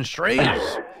 Mattingly catching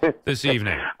strays this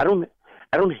evening. I don't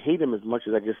hate him as much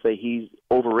as I just say he's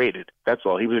overrated. That's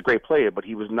all. He was a great player, but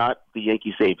he was not the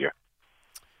Yankee savior.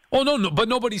 Oh, no, but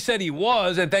nobody said he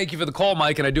was, and thank you for the call,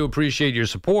 Mike, and I do appreciate your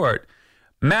support.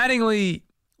 Mattingly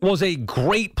was a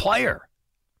great player.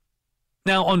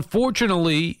 Now,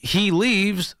 unfortunately, he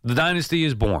leaves, the dynasty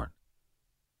is born.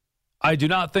 I do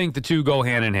not think the two go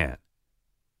hand in hand.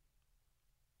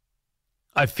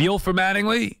 I feel for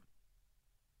Mattingly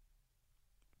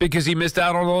because he missed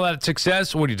out on all that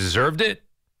success when he deserved it.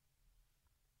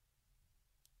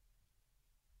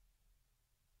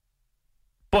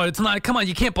 But it's not, come on,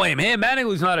 you can't blame him.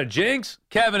 Mattingly's not a jinx.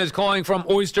 Kevin is calling from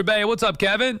Oyster Bay. What's up,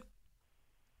 Kevin?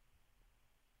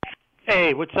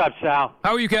 Hey, what's up, Sal?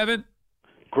 How are you, Kevin?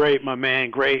 Great, my man,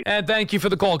 great. And thank you for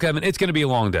the call, Kevin. It's going to be a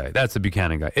long day. That's the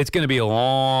Buchanan guy. It's going to be a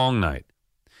long night.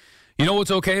 You know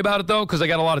what's okay about it, though? Because I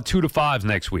got a lot of 2 to 5s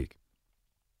next week.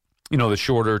 The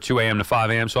shorter 2 a.m. to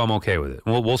 5 a.m., so I'm okay with it.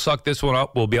 We'll suck this one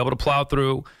up. We'll be able to plow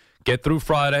through, get through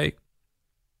Friday.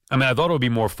 I mean, I thought it would be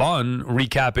more fun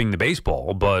recapping the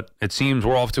baseball, but it seems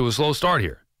we're off to a slow start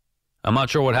here. I'm not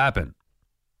sure what happened.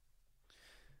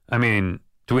 I mean,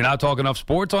 do we not talk enough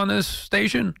sports on this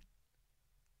station?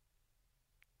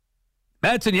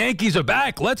 Mets and Yankees are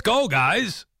back. Let's go,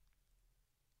 guys.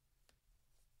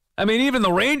 I mean, even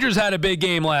the Rangers had a big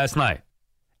game last night.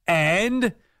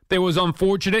 And there was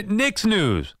unfortunate Knicks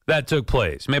news that took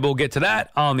place. Maybe we'll get to that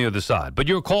on the other side. But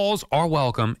your calls are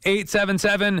welcome.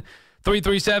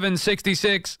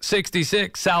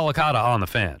 877-337-6666. Sal Licata on the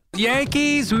Fan.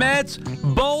 Yankees, Mets,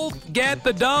 both get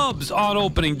the dubs on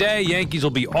opening day. Yankees will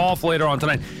be off later on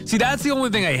tonight. See, that's the only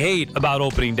thing I hate about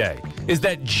opening day is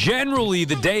that generally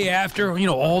the day after,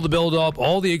 all the buildup,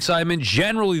 all the excitement,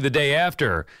 generally the day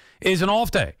after is an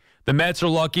off day. The Mets are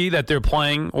lucky that they're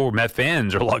playing, or Met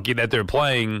fans are lucky that they're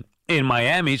playing in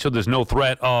Miami, so there's no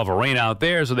threat of a rain out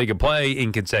there, so they can play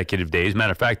in consecutive days.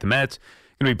 Matter of fact, the Mets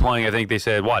going to be playing, I think they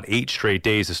said, 8 straight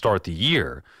days to start the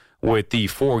year with the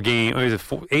 4-game, is it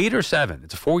 8 or 7?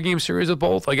 It's a 4-game series of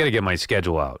both? I got to get my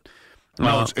schedule out.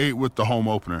 No, it's 8 with the home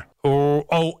opener.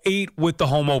 8 with the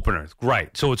home opener.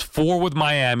 Right. So it's 4 with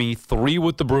Miami, 3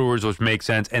 with the Brewers, which makes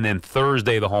sense, and then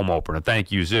Thursday the home opener.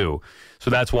 Thank you, Zoo. So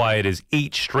that's why it is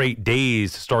 8 straight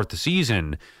days to start the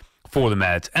season for the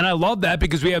Mets. And I love that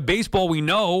because we have baseball we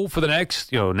know for the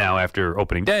next, now after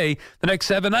opening day, the next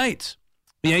 7 nights.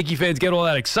 The Yankee fans get all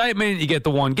that excitement. You get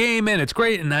the one game in. It's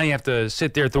great. And now you have to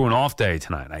sit there through an off day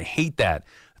tonight. I hate that.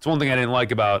 That's one thing I didn't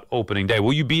like about opening day.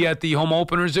 Will you be at the home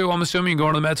opener, Zoo? I'm assuming you're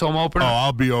going to the Mets home opener? Oh,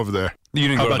 I'll be over there. You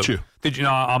didn't How go about you? Did you?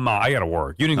 No, I'm not. I got to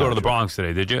work. You didn't go to the Bronx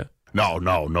today, did you? No.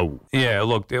 Yeah,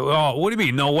 look. What do you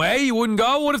mean? No way? You wouldn't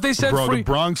go? What if they said Bro, free? the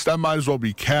Bronx, that might as well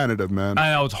be Canada, man.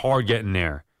 I know it's hard getting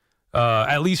there.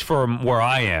 At least from where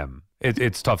I am.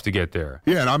 It's tough to get there.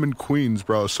 Yeah, and I'm in Queens,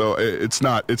 bro, so it's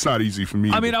not easy for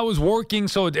me. I mean, I was working,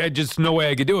 so just no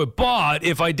way I could do it. But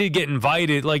if I did get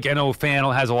invited, like I know Fan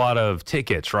has a lot of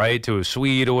tickets, right, to a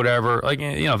suite or whatever. Like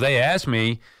if they ask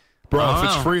me, bro, if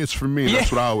it's free, it's for me.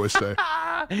 That's what I always say.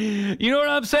 You know what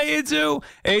I'm saying, too?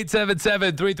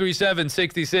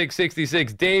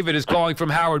 877-337-6666. David is calling from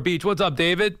Howard Beach. What's up,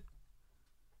 David?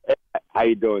 How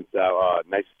you doing, Sal?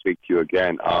 Nice to speak to you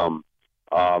again. Yeah,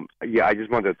 I just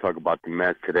wanted to talk about the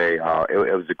Mets today.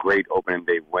 It was a great opening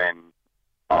day win.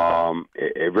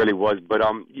 It really was. But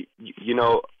you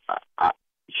know,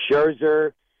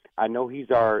 Scherzer, I know he's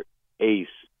our ace,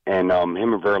 and him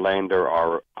and Verlander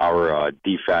are our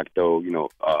de facto,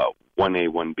 1A,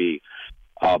 1B.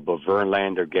 But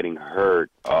Verlander getting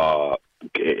hurt,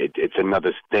 it's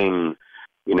another sting.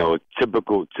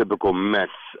 Typical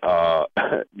Mets.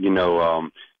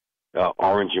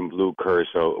 Orange and blue curse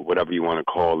or whatever you want to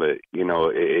call it.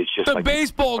 It's just the like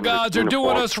baseball gods are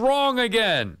doing us wrong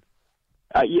again.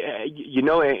 Yeah, it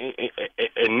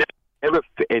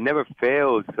never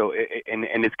fails. So it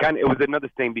was another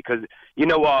thing because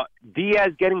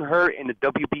Diaz getting hurt in the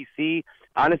WBC.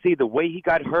 Honestly, the way he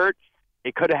got hurt,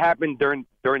 it could have happened during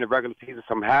the regular season.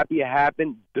 So I'm happy it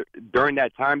happened during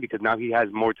that time because now he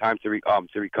has more time to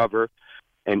recover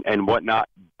and whatnot.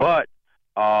 But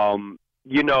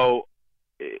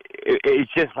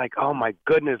it's just like, oh my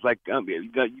goodness, like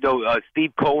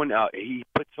Steve Cohen, he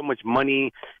put so much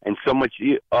money and so much,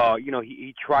 he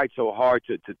tried so hard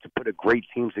to put a great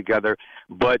team together.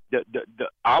 But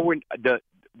our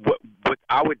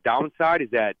downside is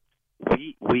that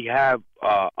we have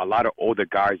a lot of older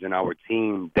guys in our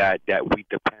team that we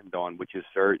depend on, which is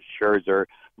Scherzer,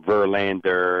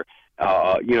 Verlander,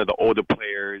 the older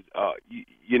players,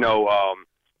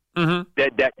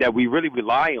 that we really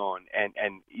rely on, and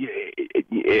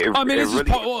it's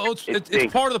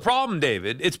part of the problem,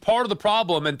 David. It's part of the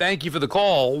problem, and thank you for the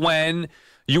call. When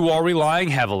you are relying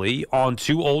heavily on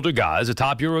two older guys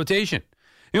atop your rotation,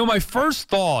 my first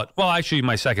thought, well, actually,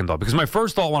 my second thought, because my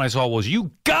first thought when I saw it was,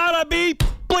 you gotta be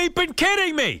bleeping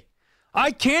kidding me!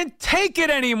 I can't take it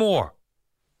anymore.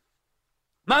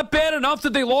 Not bad enough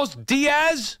that they lost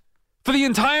Diaz for the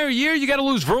entire year. You got to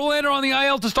lose Verlander on the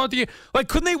IL to start the year. Like,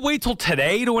 couldn't they wait till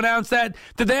today to announce that?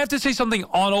 Did they have to say something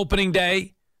on opening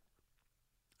day?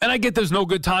 And I get there's no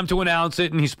good time to announce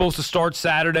it, and he's supposed to start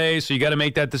Saturday, so you got to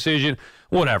make that decision.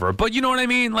 Whatever. But you know what I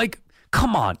mean? Like,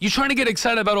 come on. You're trying to get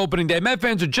excited about opening day. Met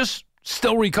fans are just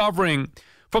still recovering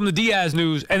from the Diaz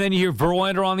news, and then you hear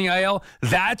Verlander on the IL.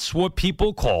 That's what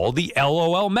people call the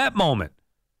LOL Met moment.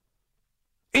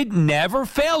 It never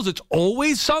fails. It's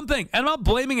always something. And I'm not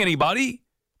blaming anybody.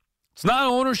 It's not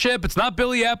ownership. It's not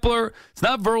Billy Epler. It's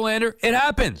not Verlander. It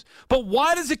happens. But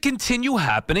why does it continue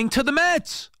happening to the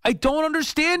Mets? I don't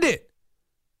understand it.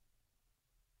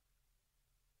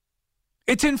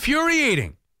 It's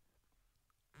infuriating.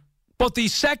 But the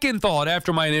second thought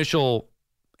after my initial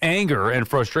anger and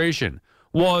frustration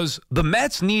was the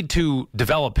Mets need to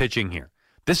develop pitching here.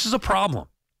 This is a problem.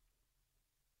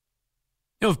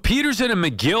 If Peterson and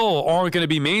McGill aren't going to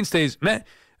be mainstays, man,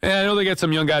 I know they got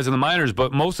some young guys in the minors,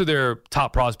 but most of their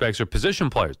top prospects are position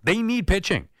players. They need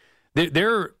pitching.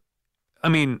 They're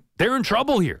in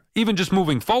trouble here, even just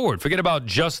moving forward. Forget about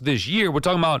just this year. We're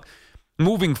talking about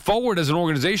moving forward as an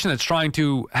organization that's trying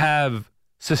to have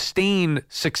sustained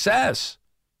success.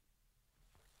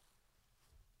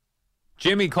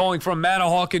 Jimmy calling from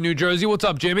Manahawkin, New Jersey. What's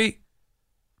up, Jimmy?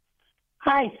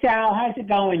 Hi, Sal. How's it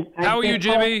going? How are you,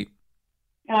 Jimmy?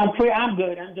 I'm good. I'm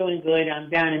doing good. I'm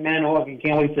down in Manahawkin.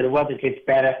 Can't wait till the weather gets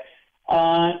better.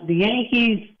 The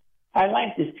Yankees, I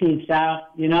like this team, Sal.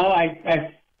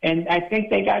 I think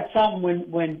they got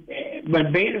something when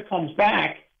Bader comes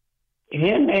back.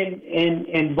 Him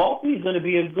and Volpe is going to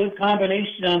be a good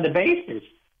combination on the bases.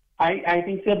 I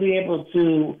think they'll be able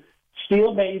to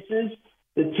steal bases.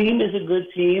 The team is a good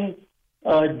team.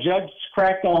 Judge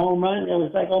cracked a home run. It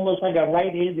was almost like a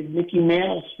right-handed Mickey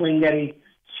Mantle swing that he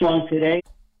swung today.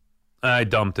 I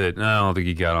dumped it. I don't think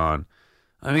he got on.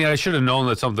 I mean, I should have known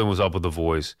that something was up with the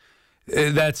voice.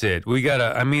 That's it.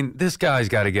 This guy's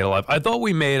got to get alive. I thought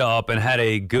we made up and had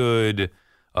a good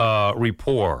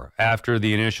rapport after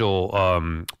the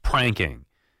initial pranking.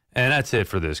 And that's it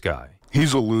for this guy.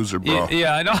 He's a loser, bro.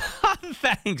 Yeah, I know.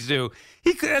 Thanks, Zoo.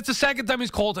 That's the second time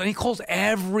he's called, and he calls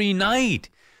every night.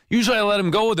 Usually I let him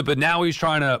go with it, but now he's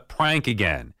trying to prank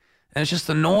again. And it's just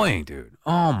annoying, dude.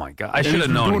 Oh, my God. I should have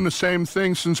known. He's been doing the same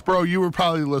thing since, bro, you were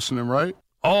probably listening, right?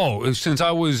 Oh, since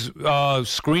I was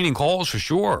screening calls, for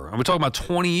sure. And we're talking about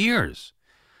 20 years.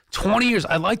 20 years.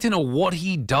 I'd like to know what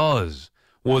he does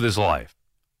with his life.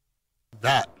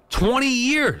 20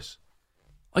 years.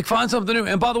 Like, find something new.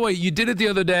 And by the way, you did it the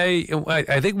other day.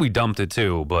 I think we dumped it,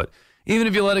 too. But even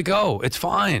if you let it go, it's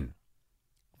fine.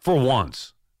 For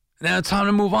once. Now it's time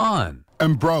to move on.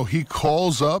 And, bro, he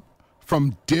calls up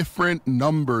from different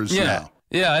numbers now.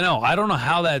 Yeah, I know. I don't know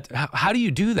how do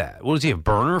you do that? What does he have,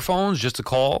 burner phones just to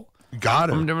call? Got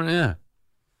it. Yeah.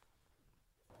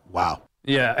 Wow.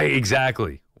 Yeah,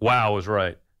 exactly. Wow is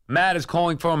right. Matt is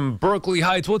calling from Berkeley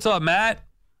Heights. What's up, Matt?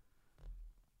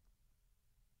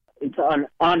 It's an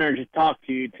honor to talk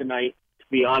to you tonight, to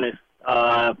be honest.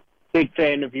 Big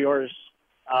fan of yours.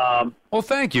 Well,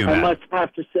 thank you, Matt. I must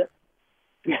have to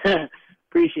say,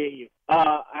 appreciate you.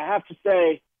 I have to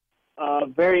say,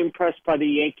 very impressed by the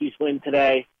Yankees win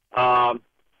today. To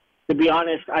be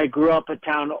honest, I grew up a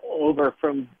town over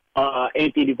from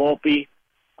Anthony Volpe.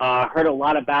 Heard a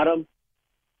lot about him,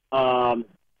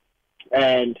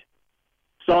 and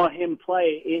saw him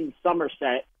play in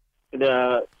Somerset,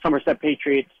 the Somerset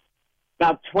Patriots.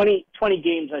 About 20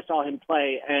 games I saw him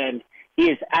play, and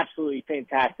he is absolutely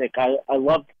fantastic. I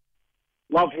love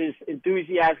his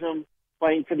enthusiasm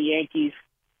playing for the Yankees.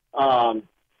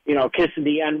 Kissing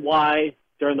the NY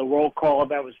during the roll call,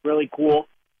 that was really cool.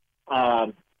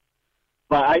 But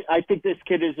I think this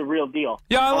kid is a real deal.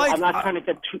 Yeah, I'm not trying to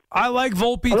get too. I like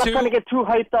Volpe too. I'm not trying to get too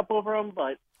hyped up over him,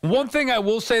 but one thing I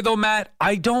will say though, Matt,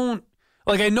 I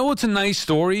know it's a nice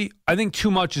story. I think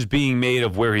too much is being made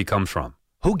of where he comes from.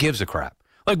 Who gives a crap?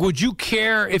 Like, would you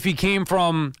care if he came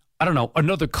from, I don't know,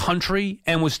 another country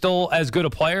and was still as good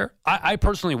a player? I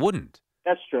personally wouldn't.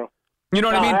 That's true. You know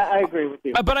what I mean? I agree with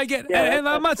you. But I get, and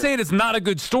I'm not saying it's not a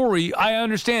good story. I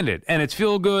understand it, and it's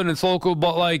feel good and it's local.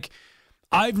 But like,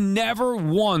 I've never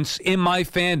once in my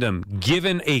fandom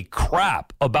given a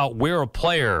crap about where a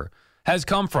player has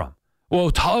come from. Well,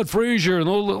 Todd Frazier,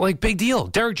 like, big deal.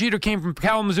 Derek Jeter came from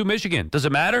Kalamazoo, Michigan. Does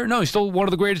it matter? No, he's still one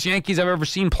of the greatest Yankees I've ever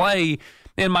seen play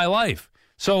in my life.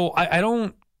 So I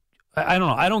don't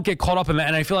know. I don't get caught up in that,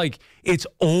 and I feel like it's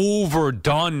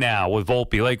overdone now with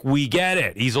Volpe. Like, we get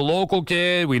it. He's a local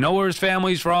kid. We know where his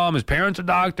family's from. His parents are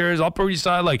doctors, Upper East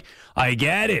Side. Like, I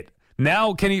get it.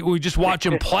 Now, we just watch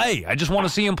him play? I just want to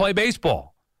see him play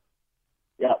baseball.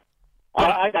 Yeah,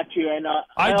 I got you. And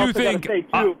I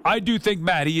do think,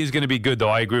 Matt, he is going to be good, though.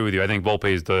 I agree with you. I think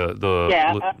Volpe is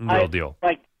the real deal.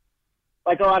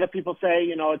 Like a lot of people say,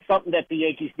 it's something that the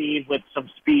Yankees need with some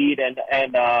speed and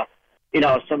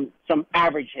some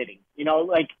average hitting.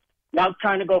 Like, not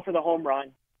trying to go for the home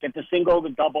run, get the single, the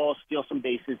double, steal some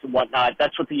bases and whatnot.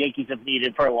 That's what the Yankees have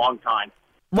needed for a long time.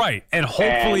 Right, and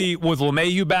hopefully with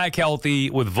LeMahieu back healthy,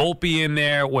 with Volpe in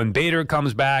there, when Bader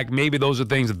comes back, maybe those are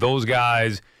things that those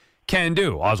guys can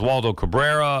do. Oswaldo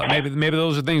Cabrera, maybe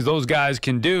those are things those guys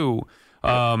can do in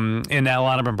that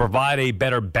lineup and provide a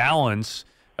better balance,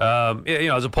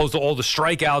 as opposed to all the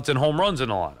strikeouts and home runs in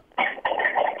the lineup.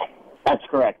 That's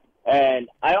correct. And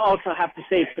I also have to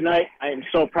say tonight, I am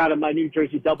so proud of my New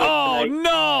Jersey double tonight.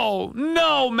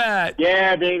 No, Matt.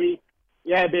 Yeah, baby.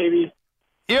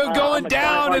 You're going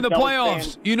down in the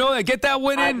playoffs. Fan. You know that. Get that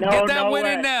win in. Get that win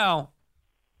in now.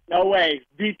 No way.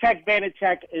 Vitek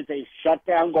Vanacek is a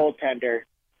shutdown goaltender,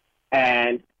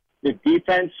 and the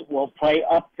defense will play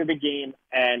up to the game,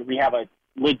 and we have a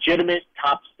legitimate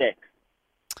top six.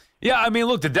 Yeah, I mean,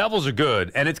 look, the Devils are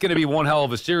good, and it's going to be one hell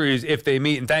of a series if they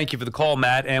meet. And thank you for the call,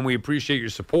 Matt, and we appreciate your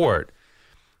support.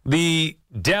 The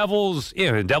Devils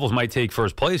might take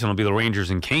first place, and it'll be the Rangers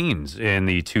and Canes in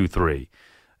the 2-3.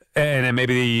 And then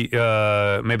maybe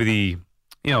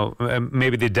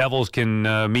the Devils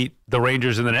can meet the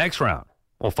Rangers in the next round.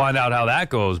 We'll find out how that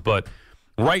goes. But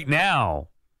right now,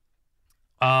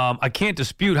 I can't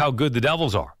dispute how good the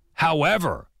Devils are.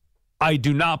 However, I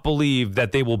do not believe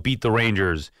that they will beat the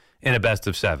Rangers in a best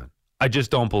of 7. I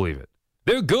just don't believe it.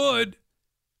 They're good.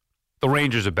 The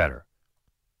Rangers are better.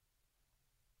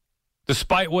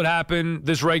 Despite what happened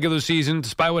this regular season,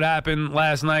 despite what happened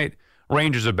last night,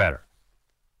 Rangers are better.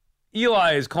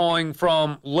 Eli is calling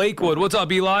from Lakewood. What's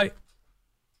up, Eli?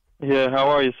 Yeah, how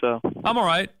are you, Sal? I'm all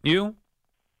right. You?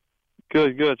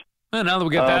 Good. Well, now that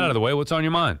we got that out of the way, what's on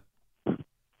your mind?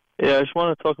 Yeah, I just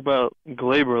want to talk about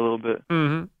Glaber a little bit.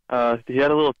 Mm-hmm.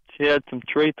 He had some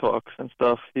trade talks and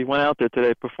stuff. He went out there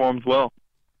today, performed well.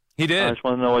 He did. I just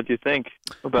want to know what you think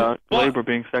about Glaber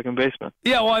being second baseman.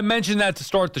 Yeah, well, I mentioned that to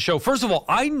start the show. First of all,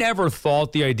 I never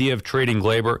thought the idea of trading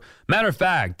Glaber. Matter of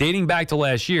fact, dating back to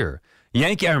last year,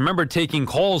 I remember taking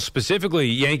calls, specifically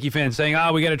Yankee fans saying,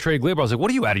 we got to trade Glaber. I was like, what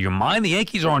are you, out of your mind? The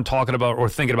Yankees aren't talking about or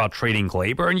thinking about trading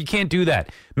Glaber, and you can't do that.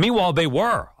 Meanwhile, they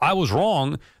were. I was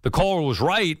wrong. The caller was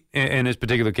right in this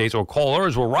particular case, or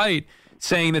callers were right,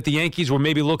 saying that the Yankees were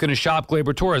maybe looking to shop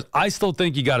Glaber Torres. I still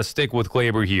think you got to stick with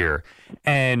Glaber here.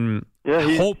 And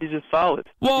he's just solid.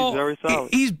 Well, he's very solid.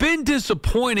 He's been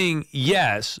disappointing,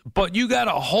 yes, but you got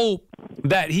to hope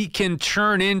that he can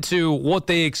turn into what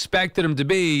they expected him to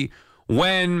be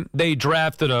when they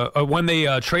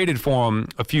traded for him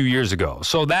a few years ago.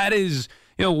 So that is,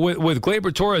 with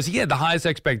Gleyber Torres, he had the highest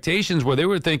expectations where they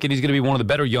were thinking he's going to be one of the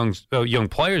better young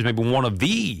players, maybe one of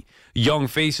the young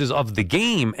faces of the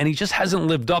game, and he just hasn't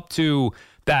lived up to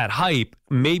that hype.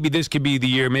 Maybe this could be the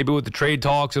year, maybe with the trade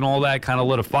talks and all that kind of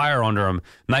lit a fire under him.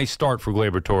 Nice start for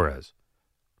Gleyber Torres.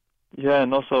 Yeah,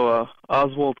 and also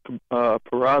Oswald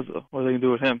Peraza. What are they going to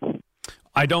do with him?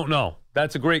 I don't know.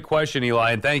 That's a great question,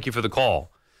 Eli, and thank you for the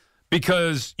call.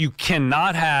 Because you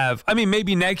cannot have,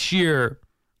 maybe next year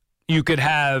you could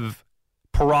have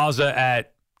Peraza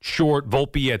at short,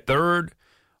 Volpe at third.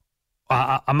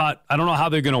 I don't know how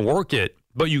they're going to work it,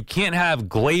 but you can't have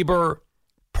Gleyber,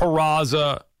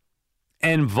 Peraza,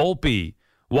 and Volpe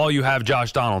while you have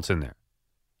Josh Donaldson there.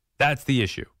 That's the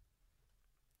issue.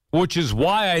 Which is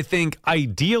why I think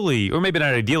ideally, or maybe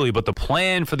not ideally, but the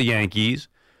plan for the Yankees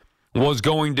was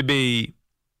going to be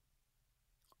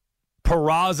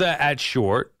Peraza at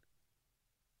short,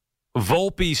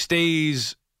 Volpe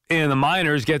stays in the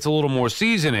minors, gets a little more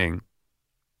seasoning,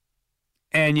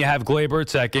 and you have Gleyber at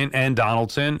second and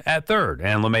Donaldson at third,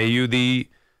 and LeMahieu the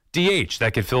DH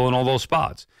that could fill in all those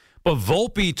spots. But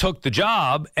Volpe took the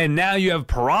job, and now you have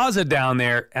Peraza down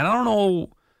there, and I don't know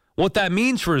what that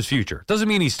means for his future. Doesn't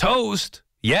mean he's toast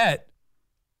yet,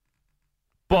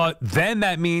 but then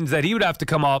that means that he would have to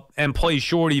come up and play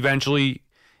short eventually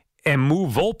and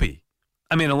move Volpe.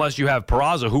 Unless you have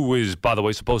Peraza, who is, by the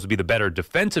way, supposed to be the better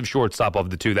defensive shortstop of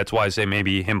the two. That's why I say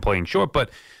maybe him playing short. But,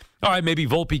 all right, maybe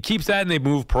Volpe keeps that and they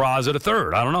move Peraza to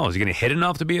third. I don't know. Is he going to hit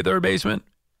enough to be a third baseman?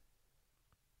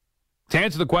 To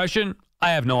answer the question, I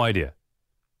have no idea.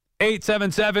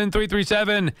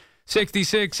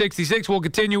 877-337-6666. We'll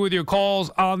continue with your calls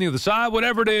on the other side.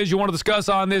 Whatever it is you want to discuss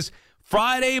on this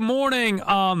Friday morning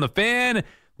on The Fan.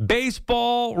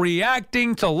 Baseball,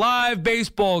 reacting to live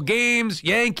baseball games.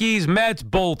 Yankees, Mets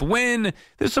both win.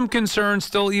 There's some concern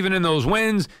still even in those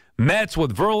wins. Mets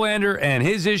with Verlander and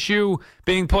his issue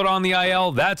being put on the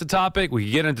IL. That's a topic. We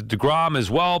can get into DeGrom as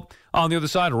well. On the other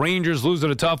side, Rangers losing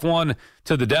a tough one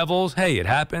to the Devils. Hey, it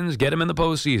happens. Get them in the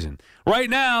postseason. Right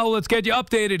now, let's get you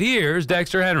updated. Here's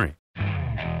Dexter Henry.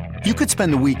 You could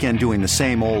spend the weekend doing the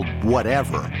same old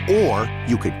whatever, or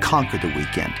you could conquer the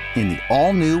weekend in the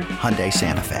all-new Hyundai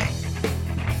Santa Fe.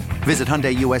 Visit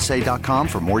HyundaiUSA.com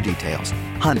for more details.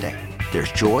 Hyundai,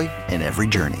 there's joy in every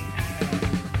journey.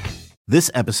 This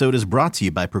episode is brought to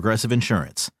you by Progressive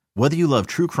Insurance. Whether you love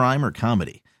true crime or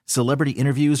comedy, celebrity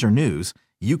interviews or news,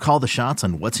 you call the shots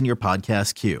on what's in your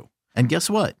podcast queue. And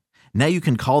guess what? Now you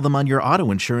can call them on your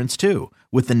auto insurance too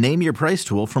with the Name Your Price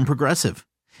tool from Progressive.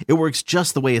 It works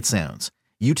just the way it sounds.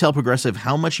 You tell Progressive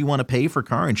how much you want to pay for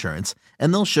car insurance,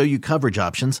 and they'll show you coverage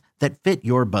options that fit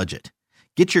your budget.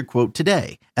 Get your quote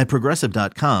today at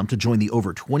Progressive.com to join the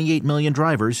over 28 million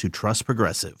drivers who trust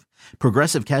Progressive.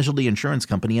 Progressive Casualty Insurance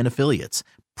Company and Affiliates.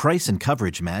 Price and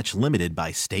coverage match limited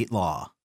by state law.